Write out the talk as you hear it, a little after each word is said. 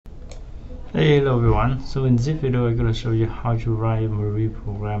Hey, hello everyone. So in this video I'm going to show you how to write a Marie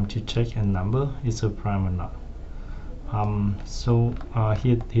program to check a number is a prime or not.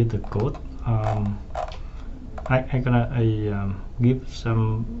 Here the code. I'm gonna give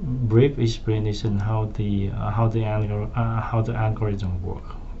some brief explanation how the algorithm work.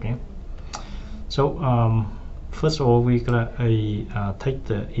 Okay. So first of all, we're gonna take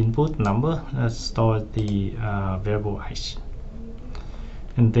the input number that stores the variable x,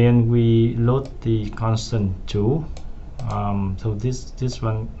 and then we load the constant 2. So this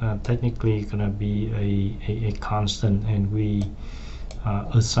one technically gonna be a constant, and we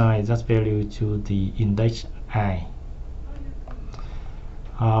assign that value to the index I.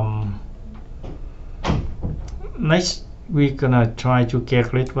 Next, we're gonna try to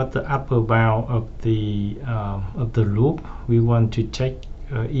calculate what the upper bound of the loop. We want to check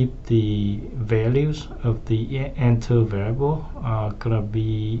if the values of the enter variable are gonna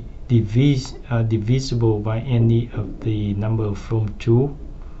be divisible by any of the number from 2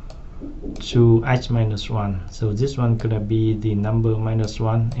 to h minus 1. So this one gonna be the number minus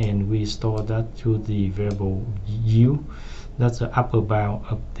 1, and we store that to the variable u. That's the upper bound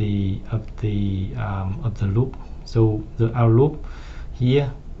of the loop. So our loop here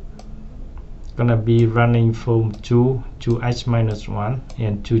gonna be running from 2 to h minus 1,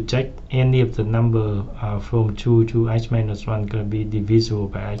 and to check any of the number from 2 to h minus 1 gonna be divisible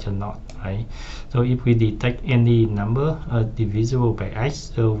by h or not, right? So if we detect any number divisible by h,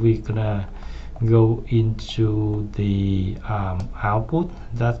 so we're gonna go into the output.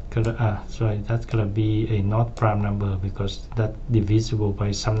 That's gonna be a not prime number, because that's divisible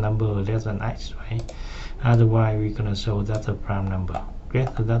by some number less than x, right? Otherwise we're gonna show that's a prime number. Okay,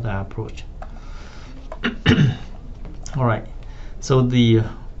 so that's our approach. All right, so the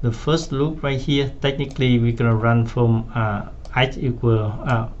first loop right here, technically we're gonna run from h equal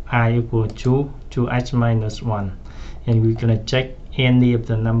I equal 2 to h minus 1, and we're gonna check any of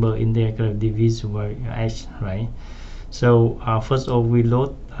the number in there gonna be divisible by h, right? So first of all, we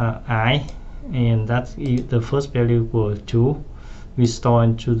load I, and that's the first value equal 2. We store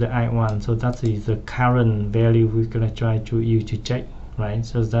into the I1, so that is the current value we're gonna try to use to check, right?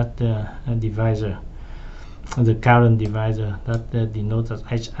 So that's the divisor, the current divisor that denotes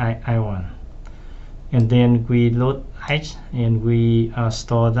as I1. And then we load h, and we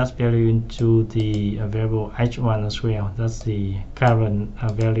store that value into the variable h1 as well. That's the current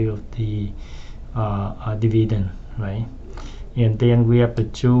value of the dividend, right? And then we have the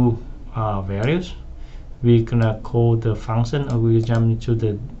two values. We're gonna call the function, or we'll jump into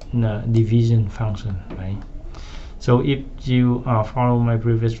the division function, right? So if you follow my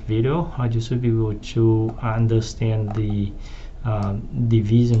previous video, you should be able to understand the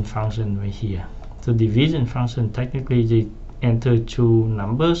division function right here. So division function, technically they enter two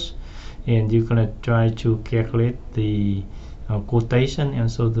numbers, and you're gonna try to calculate the quotation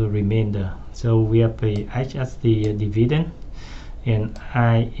and so the remainder. So we have a h as the dividend, and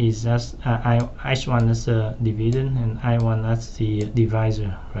I is as h1 as a dividend, and I1 as the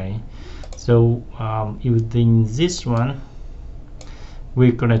divisor, right? So using this one,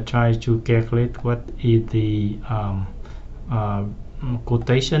 we're gonna try to calculate what is the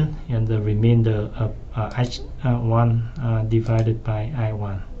quotation and the remainder of h1 divided by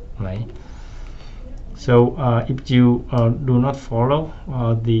I1, right? So if you do not follow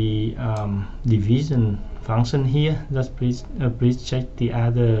the division function here, just please check the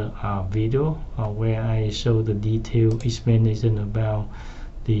other video where I show the detailed explanation about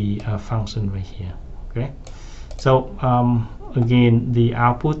the function right here. Okay, so again, the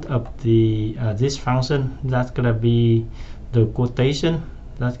output of the this function, that's gonna be the quotation,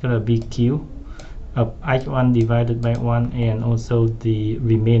 that's gonna be q of h1 divided by 1, and also the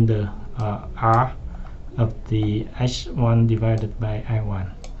remainder r of the h1 divided by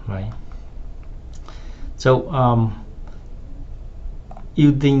I1, right? So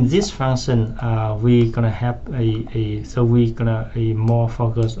using this function, we're gonna have we're gonna more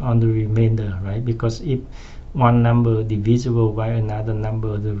focus on the remainder, right? Because if one number divisible by another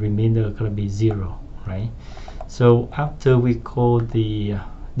number, the remainder is gonna be 0, right? So after we call the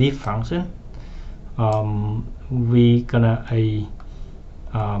diff function, we're gonna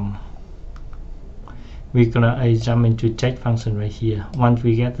jump into check function right here. Once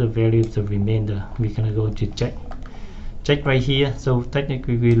we get the value of the remainder, we're gonna go to check right here. So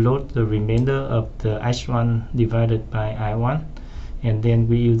technically we load the remainder of the h1 divided by I1, and then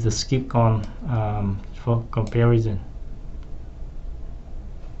we use the skip con for comparison.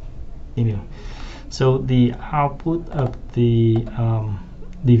 So the output of the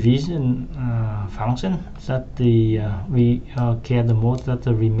division function that we care the most, that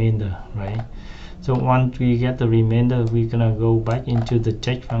the remainder, right? So once we get the remainder, we're gonna go back into the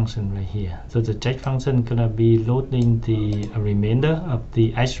check function right here. So the check function gonna be loading the remainder of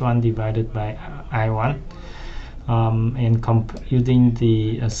the h1 divided by i1, and computing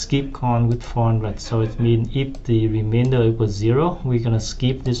the skip count with 400. So it means if the remainder equals 0, we're gonna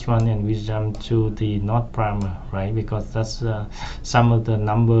skip this one and we jump to the not primer, right? Because that's some of the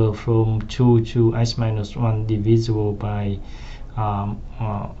number from 2 to h minus 1 divisible by or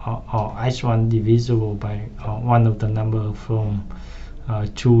h1 divisible by one of the number from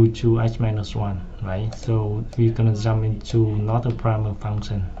 2 to h minus 1, right? So we're gonna jump into not a primer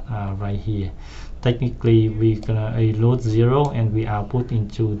function right here. Technically we're gonna load 0 and we output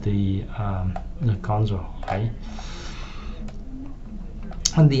into the console, right?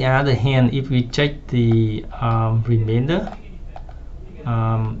 On the other hand, if we check the remainder,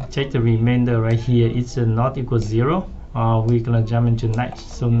 right here, it's not equal 0. We're gonna jump into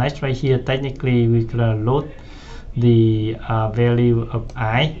next. So next right here, technically we're gonna load the value of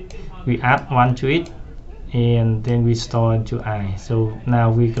I. We add 1 to it, and then we store into I. So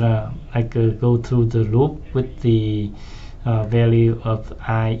now we're gonna go through the loop with the value of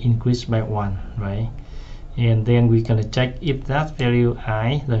I increased by 1, right? And then we're gonna check if that value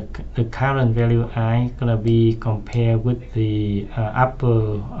I, the current value I, gonna be compared with the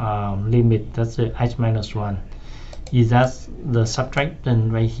upper limit, that's the h minus 1. Is that the subtraction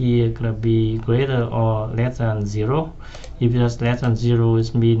right here gonna be greater or less than 0? If it's less than 0,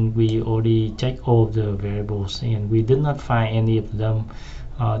 it means we already check all the variables and we did not find any of them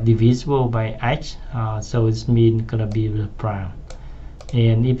divisible by h, so it means gonna be the prime.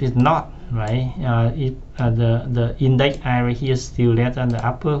 And if it's not, right, if the index I right here is still less than the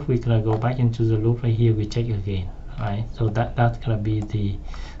upper, we're gonna go back into the loop right here, we check again, right? So that's gonna be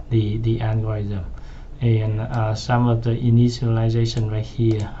the algorithm. And some of the initialization right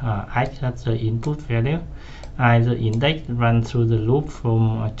here, h, that's the input value, I, the index, run through the loop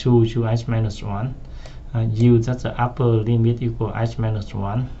from 2 to h minus 1, u, that's the upper limit equal h minus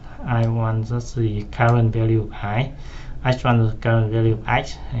 1, i1, that's the current value of I, h1 is the current value of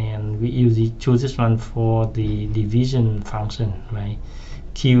h, and we choose this one for the division function, right?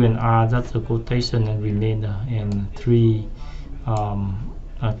 Q and R, that's the quotation and remainder, and 3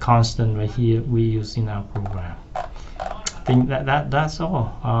 constant right here we use in our program. I think that's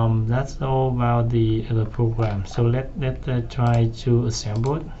all. That's all about the program. So let's try to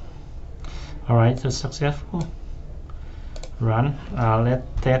assemble it. All right, so successful. Run. Let's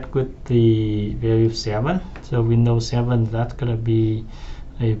test with the value of 7. So we know 7, that's gonna be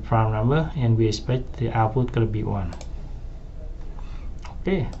a prime number, and we expect the output gonna be 1.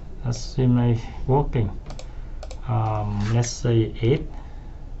 Okay, that seems like working. Let's say 8.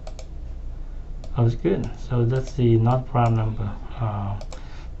 Oh, it's good. So that's the not prime number.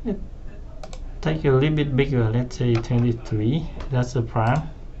 Let's take a little bit bigger. Let's say 23. That's the prime.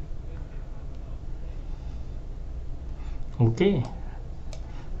 Okay,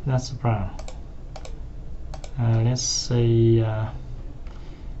 that's the prime. Let's say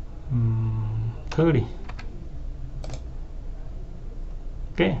 30.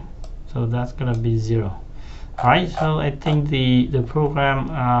 Okay, so that's gonna be 0. All right, so I think the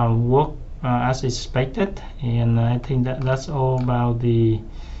program worked as expected, and I think that's all about the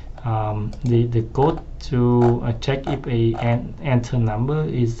code to check if an enter number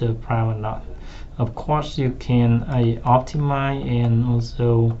is the prime or not. Of course, you can optimize and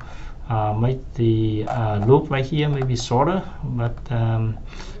also make the loop right here maybe shorter, but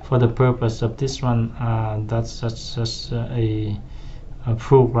for the purpose of this one, that's just a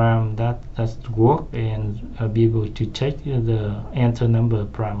program that work and be able to check the enter number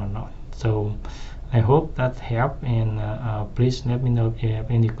prime or not. So I hope that helped, and please let me know if you have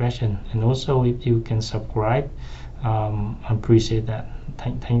any question, and also if you can subscribe, I appreciate that.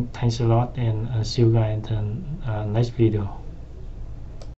 Thanks a lot, and see you guys in the next video.